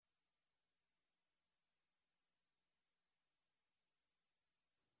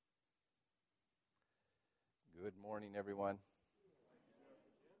Good morning, everyone.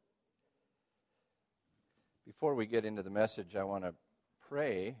 Before we get into the message, I want to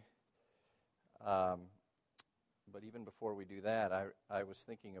pray. But even before we do that, I was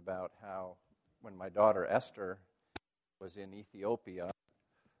thinking about how when my daughter Esther was in Ethiopia,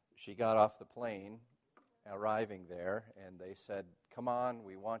 she got off the plane, arriving there, and they said, "Come on,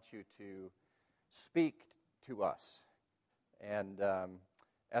 we want you to speak to us." And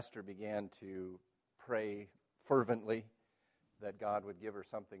Esther began to pray fervently that God would give her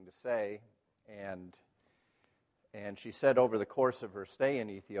something to say, and she said over the course of her stay in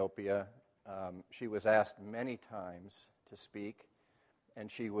Ethiopia, she was asked many times to speak,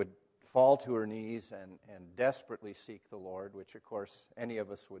 and she would fall to her knees and desperately seek the Lord, which of course any of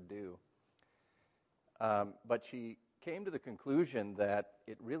us would do. But she came to the conclusion that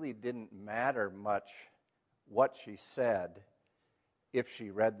it really didn't matter much what she said if she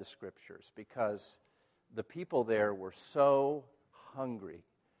read the Scriptures, because the people there were so hungry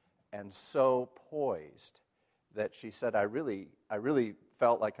and so poised that she said, I really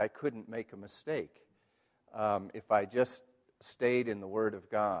felt like I couldn't make a mistake if I just stayed in the Word of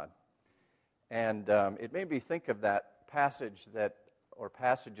God. And it made me think of that passage or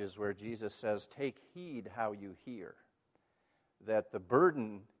passages where Jesus says, "Take heed how you hear." That the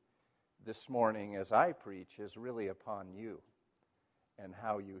burden this morning as I preach is really upon you and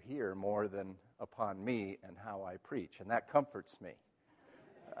how you hear more than upon me and how I preach. And that comforts me.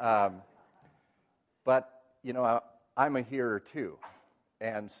 But, you know, I'm a hearer too.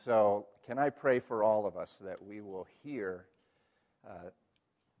 And so can I pray for all of us that we will hear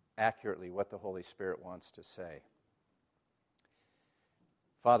accurately what the Holy Spirit wants to say?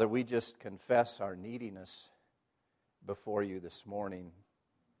 Father, we just confess our neediness before you this morning,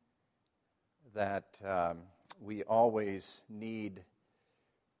 that we always need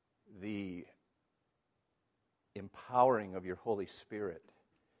the empowering of your Holy Spirit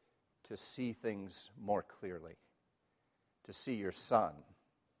to see things more clearly, to see your Son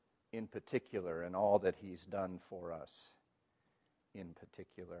in particular and all that he's done for us in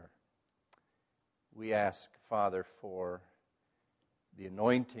particular. We ask, Father, for the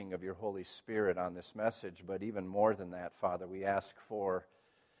anointing of your Holy Spirit on this message, but even more than that, Father, we ask for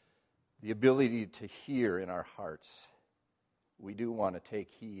the ability to hear in our hearts. We do want to take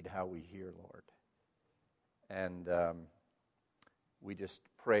heed how we hear, Lord. And we just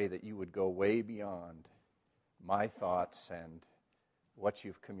pray that you would go way beyond my thoughts and what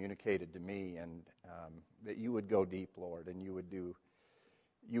you've communicated to me, and that you would go deep, Lord, and you would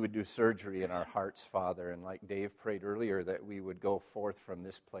do surgery in our hearts, Father. And like Dave prayed earlier, that we would go forth from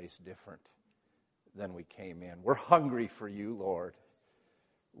this place different than we came in. We're hungry for you, Lord.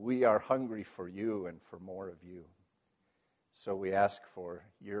 We are hungry for you and for more of you. So we ask for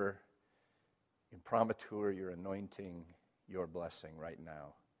your imprimatur, your anointing, your blessing right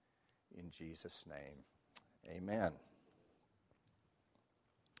now. In Jesus' name, amen.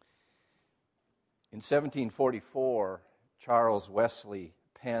 In 1744, Charles Wesley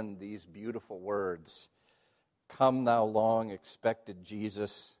penned these beautiful words: "Come thou long expected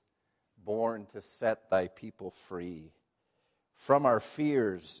Jesus, born to set thy people free. From our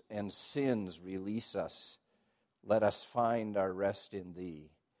fears and sins release us. Let us find our rest in thee.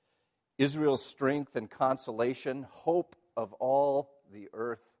 Israel's strength and consolation, hope of all the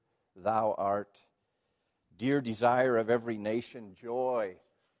earth thou art. Dear desire of every nation, joy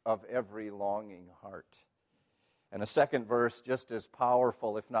of every longing heart." And a second verse just as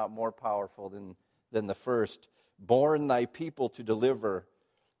powerful, if not more powerful than the first. "Born thy people to deliver,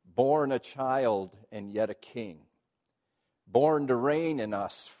 born a child and yet a king. Born to reign in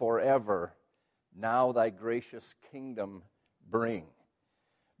us forever, now thy gracious kingdom bring.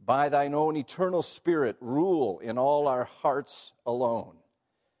 By thine own eternal Spirit, rule in all our hearts alone.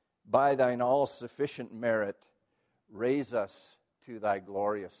 By thine all-sufficient merit, raise us to thy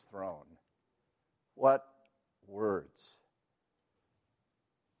glorious throne." What words!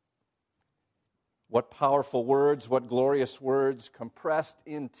 What powerful words, what glorious words, compressed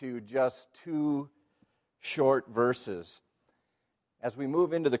into just two short verses. As we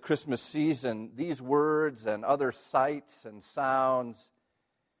move into the Christmas season, these words and other sights and sounds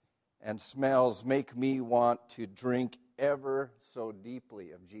and smells make me want to drink ever so deeply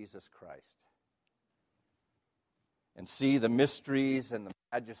of Jesus Christ and see the mysteries and the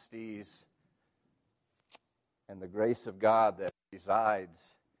majesties and the grace of God that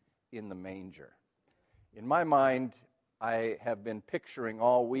resides in the manger. In my mind, I have been picturing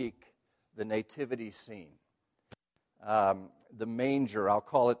all week the nativity scene. The manger, I'll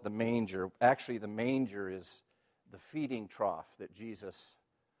call it the manger. Actually, the manger is the feeding trough that Jesus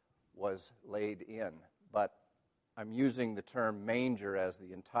was laid in. But I'm using the term manger as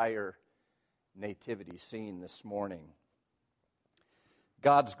the entire nativity scene this morning.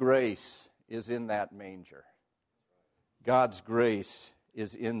 God's grace is in that manger. God's grace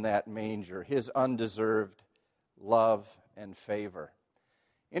is in that manger, His undeserved love and favor.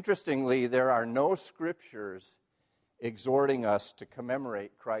 Interestingly, there are no scriptures exhorting us to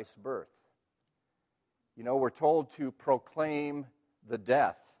commemorate Christ's birth. You know, we're told to proclaim the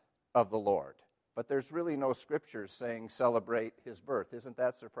death of the Lord, but there's really no scriptures saying celebrate His birth. Isn't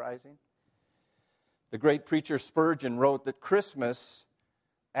that surprising? The great preacher Spurgeon wrote that Christmas,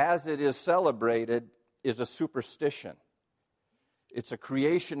 as it is celebrated, is a superstition. It's a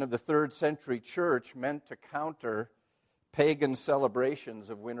creation of the 3rd century church meant to counter pagan celebrations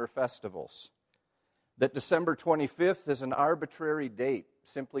of winter festivals. That December 25th is an arbitrary date,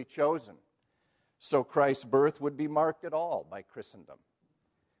 simply chosen, so Christ's birth would be marked at all by Christendom.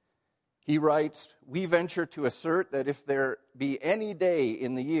 He writes, "We venture to assert that if there be any day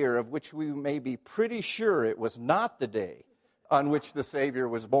in the year of which we may be pretty sure it was not the day on which the Savior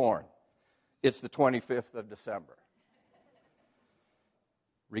was born, it's the 25th of December.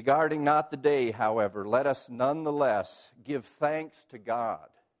 Regarding not the day, however, let us nonetheless give thanks to God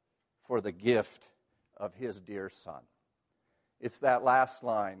for the gift of His dear Son." It's that last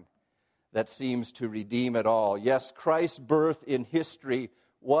line that seems to redeem it all. Yes, Christ's birth in history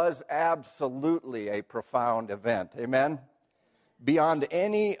was absolutely a profound event. Amen? Beyond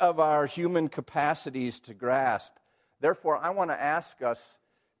any of our human capacities to grasp. Therefore, I want to ask us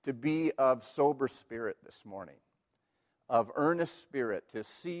to be of sober spirit this morning, of earnest spirit, to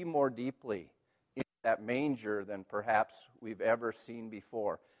see more deeply in that manger than perhaps we've ever seen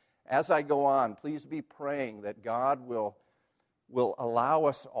before. As I go on, please be praying that God will allow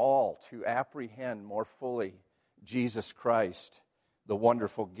us all to apprehend more fully Jesus Christ, the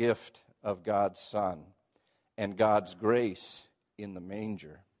wonderful gift of God's Son, and God's grace in the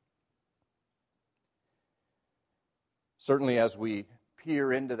manger. Certainly, as we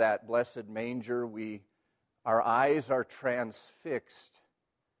peer into that blessed manger, our eyes are transfixed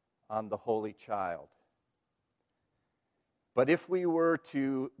on the Holy Child. But if we were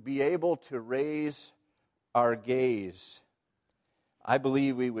to be able to raise our gaze, I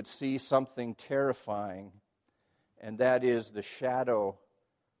believe we would see something terrifying, and that is the shadow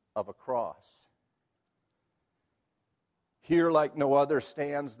of a cross. Here, like no other,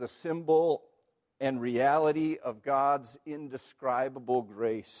 stands the symbol and reality of God's indescribable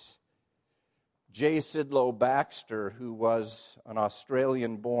grace. J. Sidlow Baxter, who was an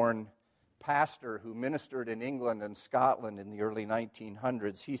Australian-born pastor who ministered in England and Scotland in the early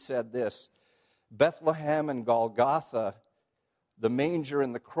 1900s, he said this: "Bethlehem and Golgotha, the manger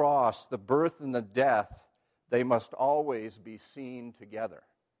and the cross, the birth and the death, they must always be seen together."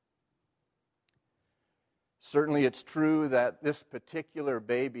 Certainly it's true that this particular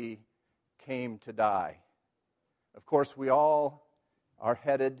baby came to die. Of course, we all are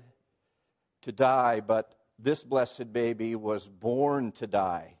headed to die, but this blessed baby was born to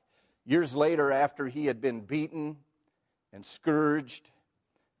die. Years later, after he had been beaten and scourged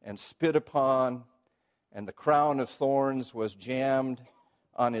and spit upon, and the crown of thorns was jammed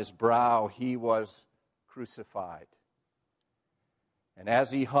on his brow, he was crucified. And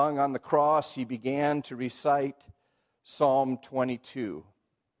as he hung on the cross, he began to recite Psalm 22,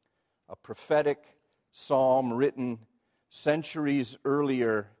 a prophetic psalm written centuries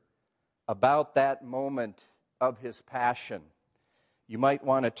earlier about that moment of his passion. You might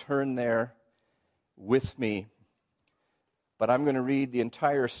want to turn there with me, but I'm going to read the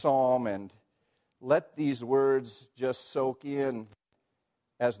entire psalm and let these words just soak in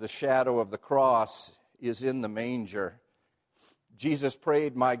as the shadow of the cross is in the manger. Jesus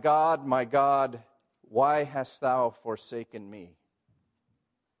prayed, my God, why hast thou forsaken me?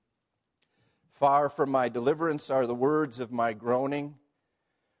 Far from my deliverance are the words of my groaning.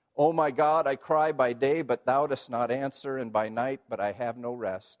 O my God, I cry by day, but thou dost not answer, and by night, but I have no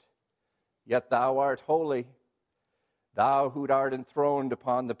rest. Yet thou art holy, thou who art enthroned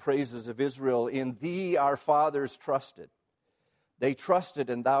upon the praises of Israel. In thee our fathers trusted. They trusted,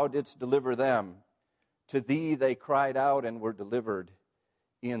 and thou didst deliver them. To thee they cried out and were delivered.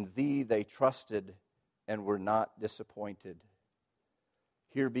 In thee they trusted and were not disappointed.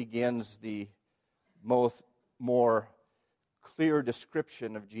 Here begins the more clear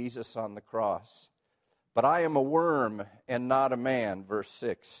description of Jesus on the cross. But I am a worm and not a man, verse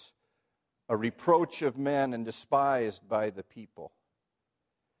 6, a reproach of men and despised by the people.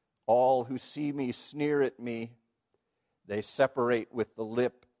 All who see me sneer at me. They separate with the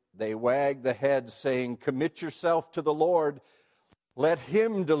lip. They wag the head, saying, commit yourself to the Lord. Let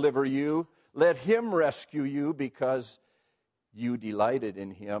him deliver you. Let him rescue you, because you delighted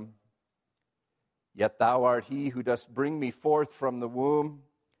in him. Yet thou art he who dost bring me forth from the womb.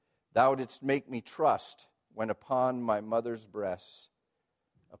 Thou didst make me trust when upon my mother's breasts.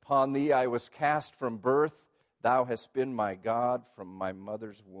 Upon thee I was cast from birth. Thou hast been my God from my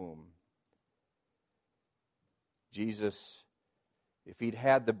mother's womb. Jesus, if he'd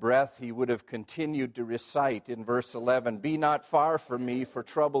had the breath, he would have continued to recite in verse 11, Be not far from me, for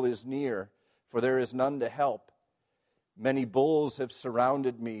trouble is near, for there is none to help. Many bulls have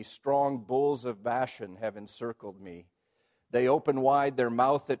surrounded me, strong bulls of Bashan have encircled me. They open wide their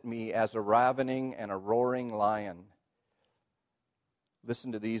mouth at me as a ravening and a roaring lion.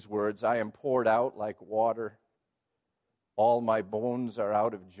 Listen to these words, I am poured out like water. All my bones are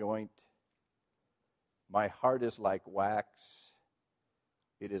out of joint. My heart is like wax.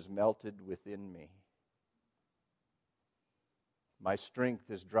 It is melted within me. My strength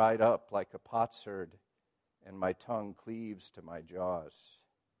is dried up like a potsherd, and my tongue cleaves to my jaws.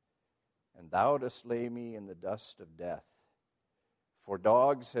 And thou dost lay me in the dust of death. For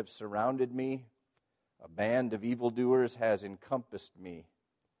dogs have surrounded me, a band of evildoers has encompassed me.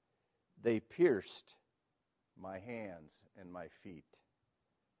 They pierced my hands and my feet.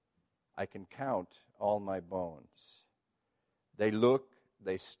 I can count all my bones. They look,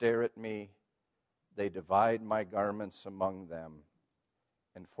 they stare at me, they divide my garments among them,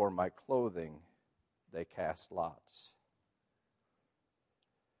 and for my clothing they cast lots.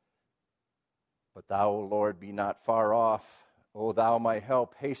 But thou, O Lord, be not far off. O thou my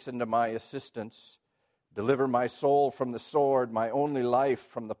help, hasten to my assistance. Deliver my soul from the sword, my only life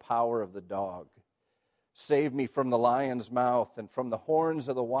from the power of the dog. Save me from the lion's mouth and from the horns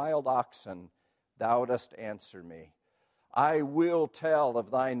of the wild oxen. Thou dost answer me. I will tell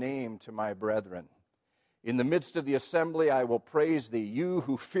of thy name to my brethren. In the midst of the assembly I will praise thee. You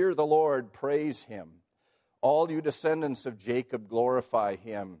who fear the Lord, praise him. All you descendants of Jacob, glorify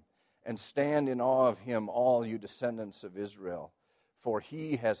him, and stand in awe of him, all you descendants of Israel. For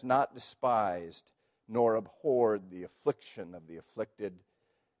he has not despised nor abhorred the affliction of the afflicted,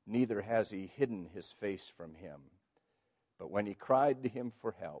 neither has he hidden his face from him. But when he cried to him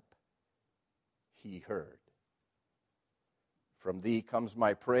for help, he heard. From thee comes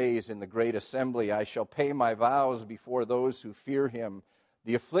my praise in the great assembly. I shall pay my vows before those who fear him.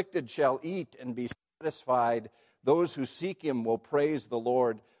 The afflicted shall eat and be satisfied. Those who seek him will praise the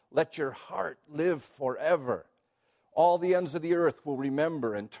Lord. Let your heart live forever. All the ends of the earth will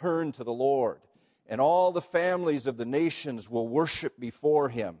remember and turn to the Lord, and all the families of the nations will worship before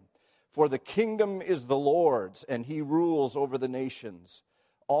him. For the kingdom is the Lord's, and he rules over the nations.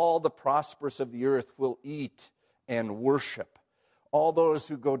 All the prosperous of the earth will eat and worship. All those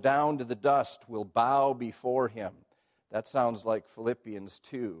who go down to the dust will bow before him. That sounds like Philippians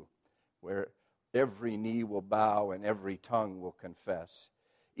 2, where every knee will bow and every tongue will confess.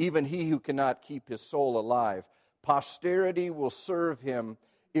 Even he who cannot keep his soul alive, posterity will serve him.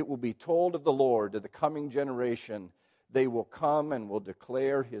 It will be told of the Lord to the coming generation. They will come and will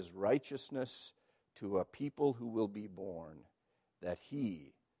declare his righteousness to a people who will be born, that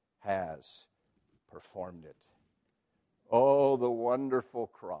he has performed it. Oh, the wonderful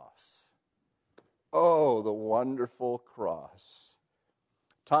cross. Oh, the wonderful cross.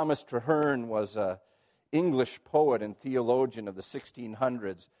 Thomas Traherne was an English poet and theologian of the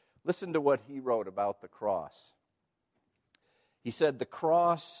 1600s. Listen to what he wrote about the cross. He said, the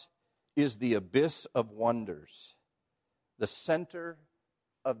cross is the abyss of wonders, the center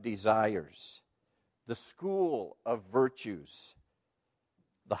of desires, the school of virtues,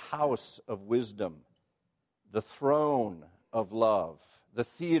 the house of wisdom, the throne of love, the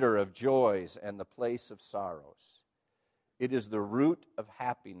theater of joys, and the place of sorrows. It is the root of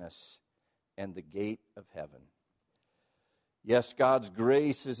happiness and the gate of heaven. Yes, God's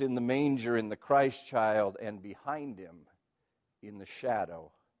grace is in the manger, in the Christ child, and behind him, in the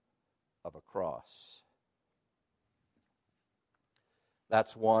shadow of a cross.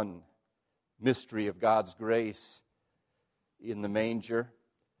 That's one mystery of God's grace in the manger.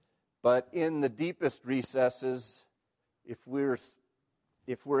 But in the deepest recesses, if we're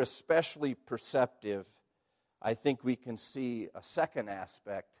especially perceptive, I think we can see a second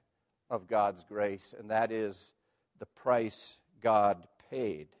aspect of God's grace, and that is the price God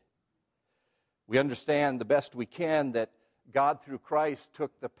paid. We understand the best we can that God, through Christ,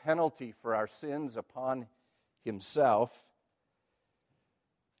 took the penalty for our sins upon himself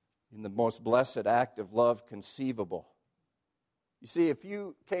in the most blessed act of love conceivable. You see, if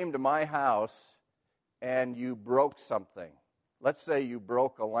you came to my house and you broke something, let's say you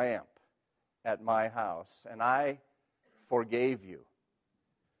broke a lamp at my house, and I forgave you,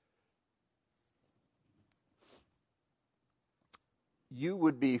 you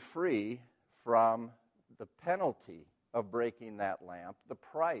would be free from the penalty of breaking that lamp, the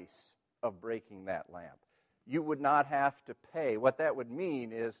price of breaking that lamp. You would not have to pay. What that would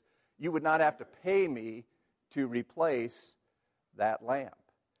mean is you would not have to pay me to replace that lamp.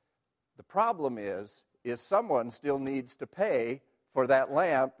 The problem is someone still needs to pay for that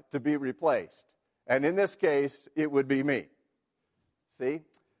lamp to be replaced. And in this case, it would be me. See?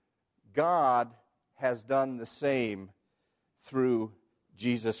 God has done the same through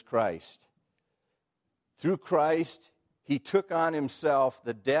Jesus Christ. Through Christ, He took on Himself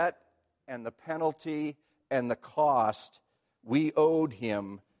the debt and the penalty and the cost we owed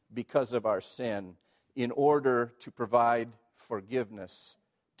Him because of our sin in order to provide forgiveness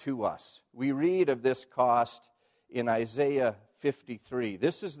to us. We read of this cost in Isaiah 53.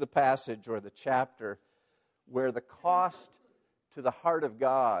 This is the passage or the chapter where the cost to the heart of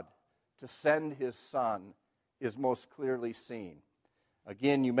God to send His Son is most clearly seen.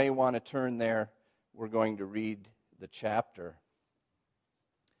 Again, you may want to turn there. We're going to read the chapter.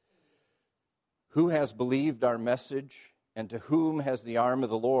 Who has believed our message, and to whom has the arm of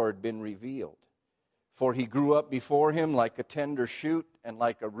the Lord been revealed? For He grew up before Him like a tender shoot, and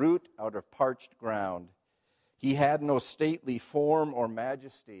like a root out of parched ground. He had no stately form or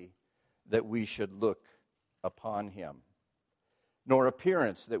majesty that we should look upon Him, nor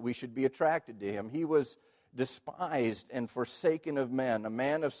appearance that we should be attracted to Him. He was despised and forsaken of men, a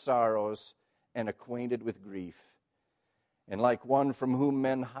man of sorrows and acquainted with grief. And like one from whom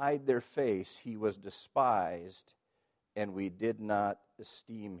men hide their face, He was despised, and we did not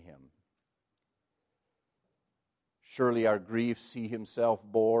esteem Him. Surely our griefs He Himself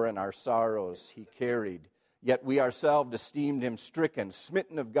bore, and our sorrows He carried. Yet we ourselves esteemed Him stricken,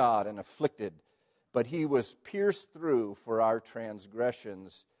 smitten of God, and afflicted. But He was pierced through for our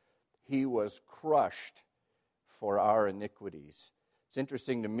transgressions. He was crushed for our iniquities. It's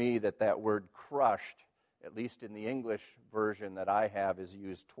interesting to me that word crushed, at least in the English version that I have, is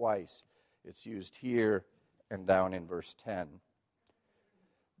used twice. It's used here and down in verse 10.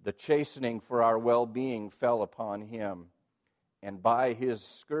 The chastening for our well-being fell upon Him, and by His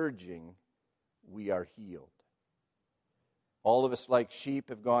scourging we are healed. All of us like sheep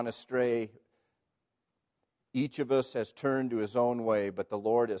have gone astray. Each of us has turned to his own way, but the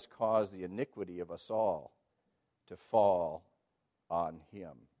Lord has caused the iniquity of us all to fall on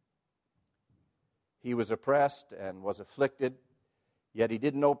Him. He was oppressed and was afflicted, yet He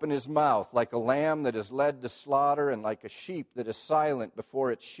didn't open His mouth. Like a lamb that is led to slaughter, and like a sheep that is silent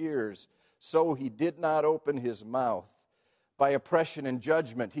before its shears, so He did not open His mouth. By oppression and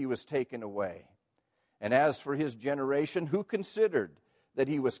judgment He was taken away. And as for His generation, who considered that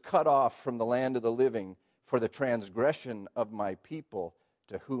He was cut off from the land of the living for the transgression of my people,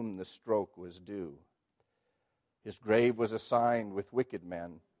 to whom the stroke was due? His grave was assigned with wicked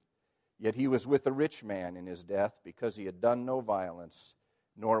men, yet He was with a rich man in His death, because He had done no violence,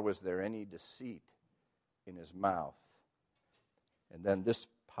 nor was there any deceit in His mouth. And then this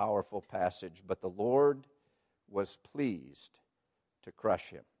powerful passage, but the Lord was pleased to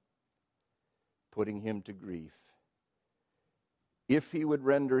crush Him, putting Him to grief. If He would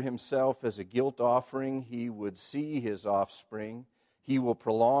render Himself as a guilt offering, He would see His offspring. He will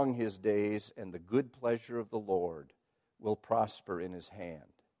prolong His days, and the good pleasure of the Lord will prosper in His hand.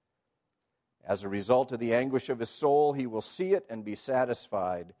 As a result of the anguish of His soul, He will see it and be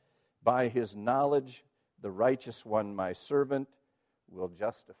satisfied. By His knowledge, the righteous one, my servant, will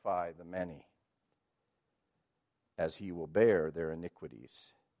justify the many, as He will bear their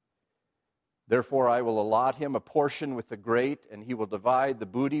iniquities. Therefore I will allot Him a portion with the great, and He will divide the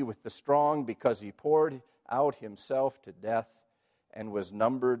booty with the strong, because He poured out Himself to death and was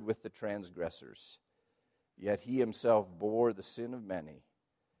numbered with the transgressors. Yet He Himself bore the sin of many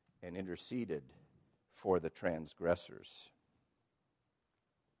and interceded for the transgressors.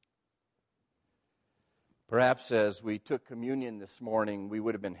 Perhaps as we took communion this morning, we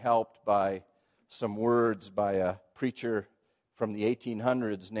would have been helped by some words by a preacher from the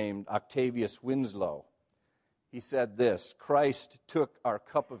 1800s named Octavius Winslow. He said this: Christ took our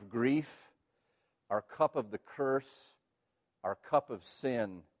cup of grief, our cup of the curse, our cup of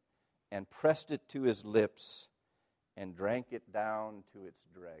sin, and pressed it to His lips and drank it down to its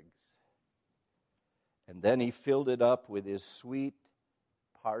dregs. And then He filled it up with His sweet,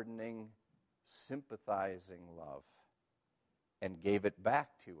 pardoning, sympathizing love and gave it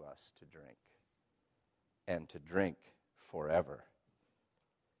back to us to drink, and to drink forever.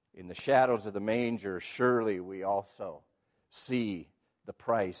 In the shadows of the manger, surely we also see the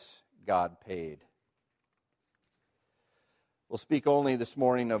price God paid. We'll speak only this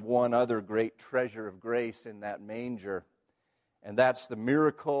morning of one other great treasure of grace in that manger, And that's the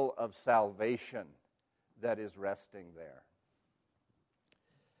miracle of salvation that is resting there.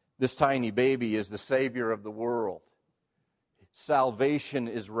 This tiny baby is the Savior of the world. Salvation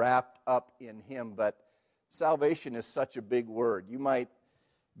is wrapped up in him, but salvation is such a big word. You might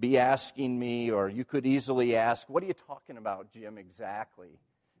be asking me, or you could easily ask, what are you talking about, Jim, exactly,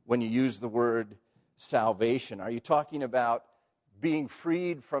 when you use the word salvation? Are you talking about being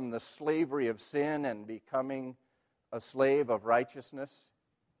freed from the slavery of sin and becoming a slave of righteousness?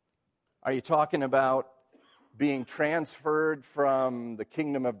 Are you talking about being transferred from the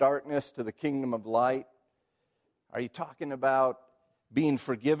kingdom of darkness to the kingdom of light? Are you talking about being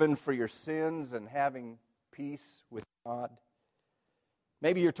forgiven for your sins and having peace with God?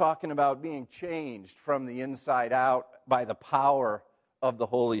 Maybe you're talking about being changed from the inside out by the power of the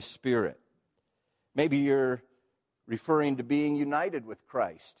Holy Spirit. Maybe you're referring to being united with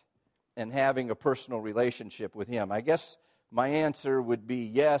Christ and having a personal relationship with Him. I guess my answer would be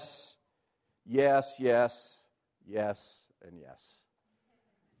yes, yes, yes, yes, and yes.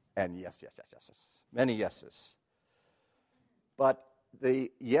 And yes, yes, yes, yes, yes. Many yeses. But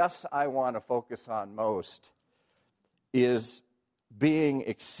the yes I want to focus on most is being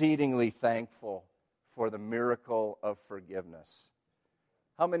exceedingly thankful for the miracle of forgiveness.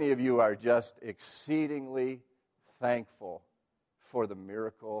 How many of you are just exceedingly thankful for the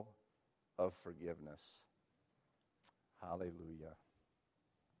miracle of forgiveness? Hallelujah.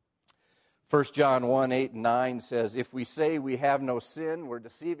 1 John 1, 8 and 9 says, if we say we have no sin, we're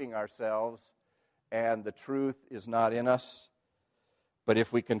deceiving ourselves, and the truth is not in us. But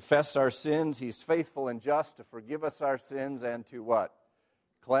if we confess our sins, He's faithful and just to forgive us our sins and to what?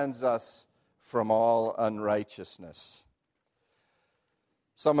 Cleanse us from all unrighteousness.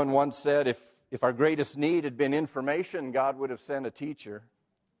 Someone once said, if our greatest need had been information, God would have sent a teacher.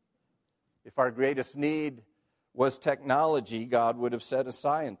 If our greatest need was technology, God would have sent a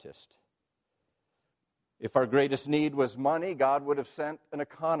scientist. If our greatest need was money, God would have sent an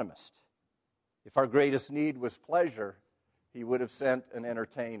economist. If our greatest need was pleasure, He would have sent an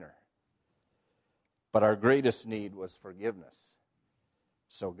entertainer. But our greatest need was forgiveness.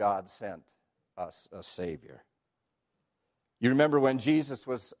 So God sent us a Savior. You remember when Jesus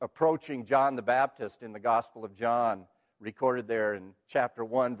was approaching John the Baptist in the Gospel of John, recorded there in chapter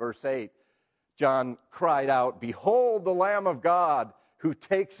 1, verse 8, John cried out, "Behold the Lamb of God who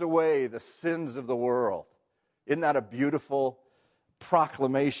takes away the sins of the world." Isn't that a beautiful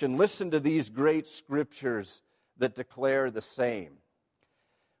proclamation? Listen to these great scriptures that declare the same.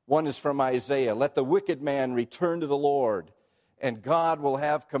 One is from Isaiah. Let the wicked man return to the Lord, and God will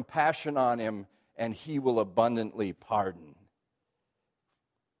have compassion on him, and He will abundantly pardon.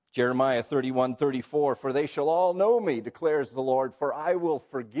 Jeremiah 31:34, for they shall all know me, declares the Lord, for I will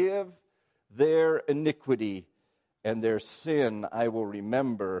forgive their iniquity, and their sin I will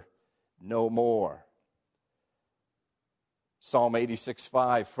remember no more. Psalm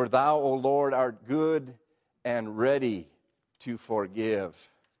 86:5, for thou, O Lord, art good and ready to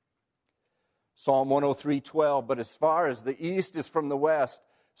forgive. Psalm 103:12, but as far as the east is from the west,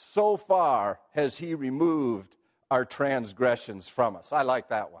 so far has He removed our transgressions from us. I like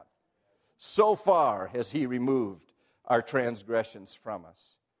that one. So far has He removed our transgressions from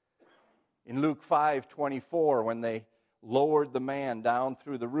us. In Luke 5:24, when they lowered the man down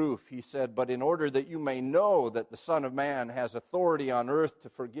through the roof, He said, but in order that you may know that the Son of Man has authority on earth to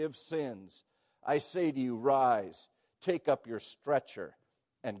forgive sins, I say to you, rise, take up your stretcher,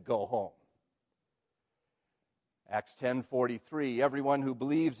 and go home. Acts 10:43, everyone who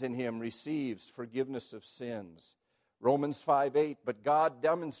believes in Him receives forgiveness of sins. Romans 5:8, but God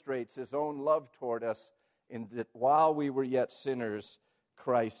demonstrates His own love toward us in that while we were yet sinners,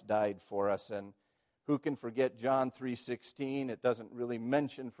 Christ died for us. And who can forget John 3:16? It doesn't really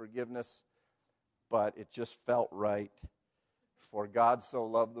mention forgiveness, but it just felt right. For God so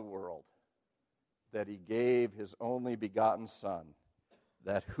loved the world that He gave His only begotten Son,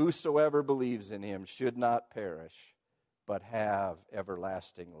 that whosoever believes in Him should not perish, but have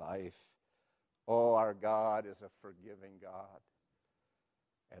everlasting life. Oh, our God is a forgiving God.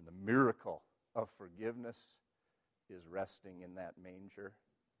 And the miracle of forgiveness is resting in that manger.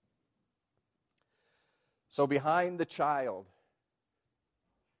 So behind the child,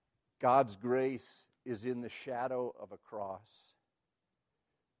 God's grace is in the shadow of a cross.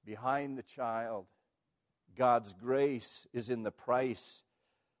 Behind the child, God's grace is in the price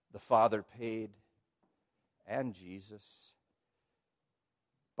the Father paid and Jesus.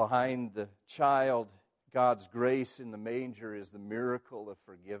 Behind the child, God's grace in the manger is the miracle of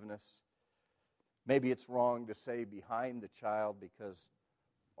forgiveness. Maybe it's wrong to say behind the child because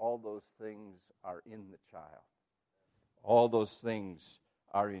all those things are in the child. All those things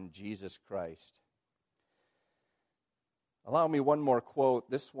are in Jesus Christ. Allow me one more quote,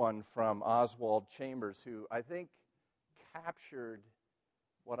 this one from Oswald Chambers, who I think captured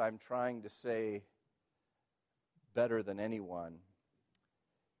what I'm trying to say better than anyone.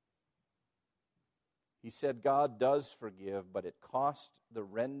 He said, God does forgive, but it cost the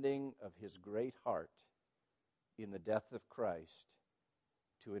rending of his great heart in the death of Christ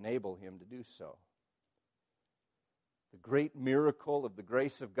to enable him to do so. The great miracle of the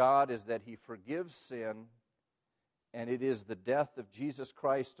grace of God is that he forgives sin, and it is the death of Jesus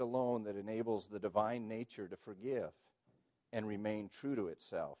Christ alone that enables the divine nature to forgive and remain true to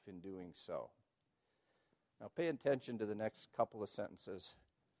itself in doing so. Now pay attention to the next couple of sentences.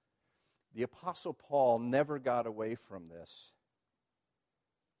 The Apostle Paul never got away from this.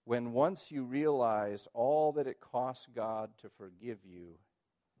 When once you realize all that it costs God to forgive you,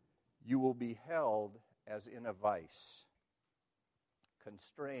 you will be held as in a vice,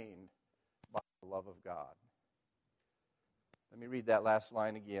 constrained by the love of God. Let me read that last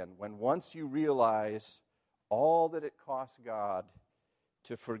line again. When once you realize all that it costs God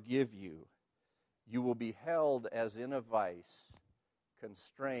to forgive you, you will be held as in a vice,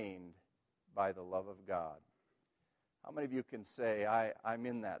 constrained by the love of God. How many of you can say, I'm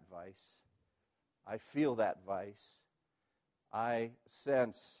in that vice? I feel that vice. I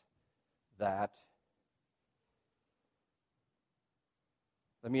sense that.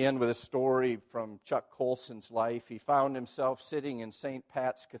 Let me end with a story from Chuck Colson's life. He found himself sitting in St.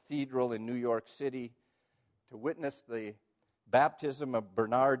 Pat's Cathedral in New York City to witness the baptism of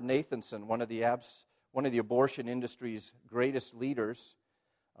Bernard Nathanson, one of the abortion industry's greatest leaders,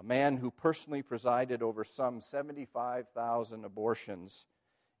 a man who personally presided over some 75,000 abortions,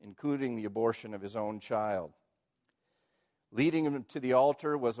 including the abortion of his own child. Leading him to the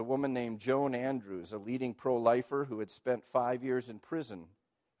altar was a woman named Joan Andrews, a leading pro-lifer who had spent 5 years in prison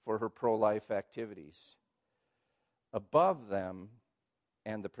for her pro-life activities. Above them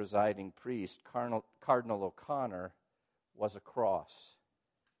and the presiding priest, Cardinal O'Connor, was a cross.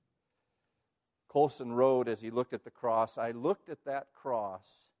 Colson wrote as he looked at the cross, I looked at that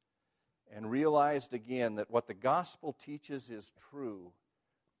cross and realized again that what the gospel teaches is true.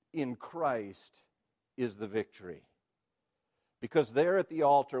 In Christ is the victory. Because there at the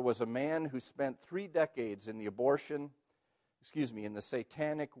altar was a man who spent 3 decades in the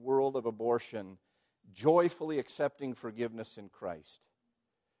satanic world of abortion, joyfully accepting forgiveness in Christ.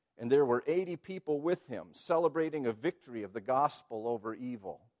 And there were 80 people with him, celebrating a victory of the gospel over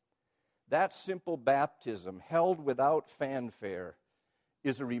evil. That simple baptism, held without fanfare,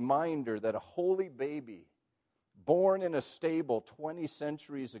 is a reminder that a holy baby, born in a stable 20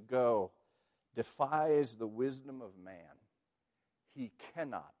 centuries ago, defies the wisdom of man. He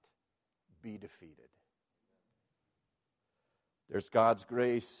cannot be defeated. There's God's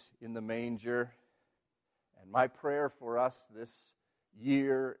grace in the manger, and my prayer for us this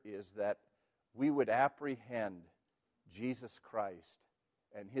year is that we would apprehend Jesus Christ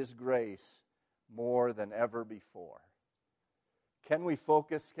and his grace more than ever before. Can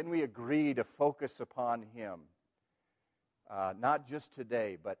we agree to focus upon him, not just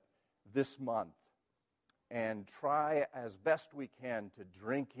today, but this month, and try as best we can to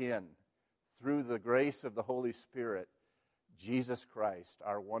drink in, through the grace of the Holy Spirit, Jesus Christ,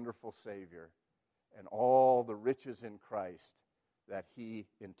 our wonderful Savior, and all the riches in Christ that he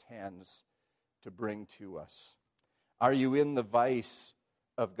intends to bring to us. Are you in the vice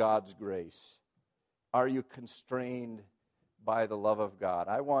of God's grace? Are you constrained by the love of God?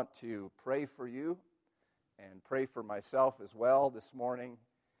 I want to pray for you and pray for myself as well this morning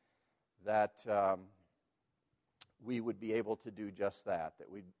that we would be able to do just that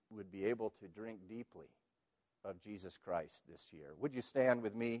we would be able to drink deeply of Jesus Christ this year. Would you stand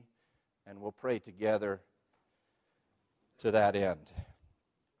with me and we'll pray together to that end.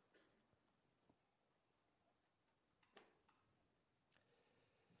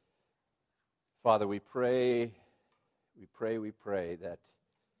 Father, we pray that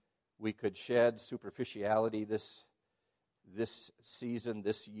we could shed superficiality this season,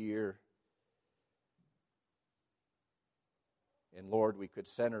 this year. And Lord, we could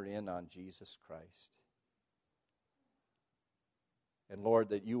center in on Jesus Christ. And Lord,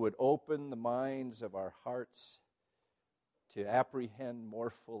 that you would open the minds of our hearts to apprehend more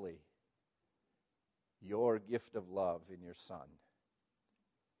fully your gift of love in your Son.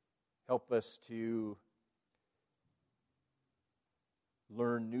 Help us to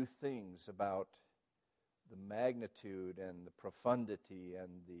learn new things about the magnitude and the profundity and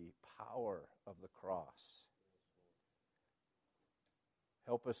the power of the cross.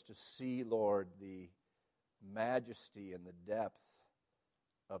 Help us to see, Lord, the majesty and the depth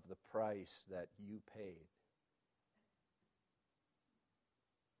of the price that you paid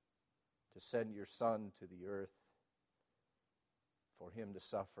to send your Son to the earth for him to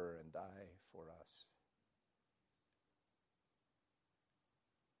suffer and die for us.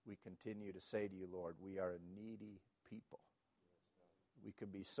 We continue to say to you, Lord, we are a needy people. We can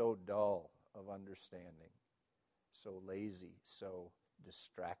be so dull of understanding, so lazy, so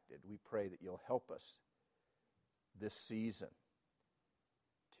distracted. We pray that you'll help us this season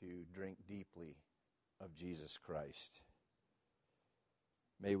to drink deeply of Jesus Christ.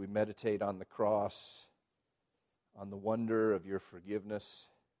 May we meditate on the cross, on the wonder of your forgiveness,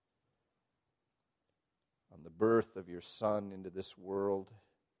 on the birth of your Son into this world,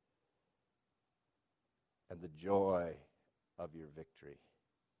 and the joy of your victory.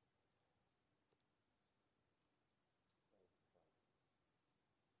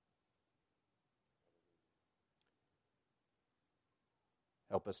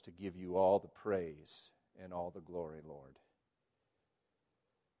 Help us to give you all the praise and all the glory, Lord.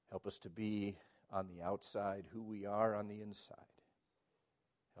 Help us to be on the outside who we are on the inside.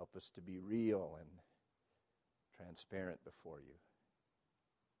 Help us to be real and transparent before you.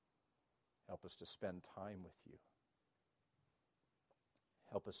 Help us to spend time with you.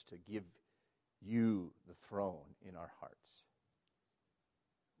 Help us to give you the throne in our hearts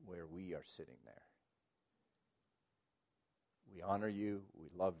where we are sitting there. We honor you. We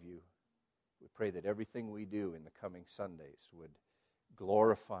love you. We pray that everything we do in the coming Sundays would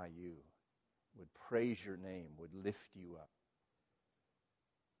glorify you, would praise your name, would lift you up,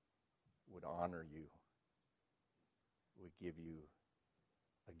 would honor you, would give you,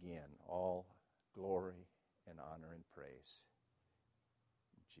 again, all glory and honor and praise.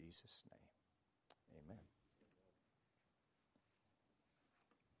 In Jesus' name, amen.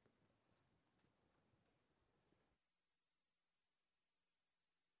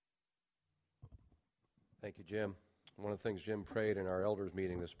 Thank you, Jim. One of the things Jim prayed in our elders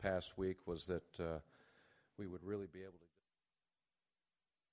meeting this past week was that we would really be able to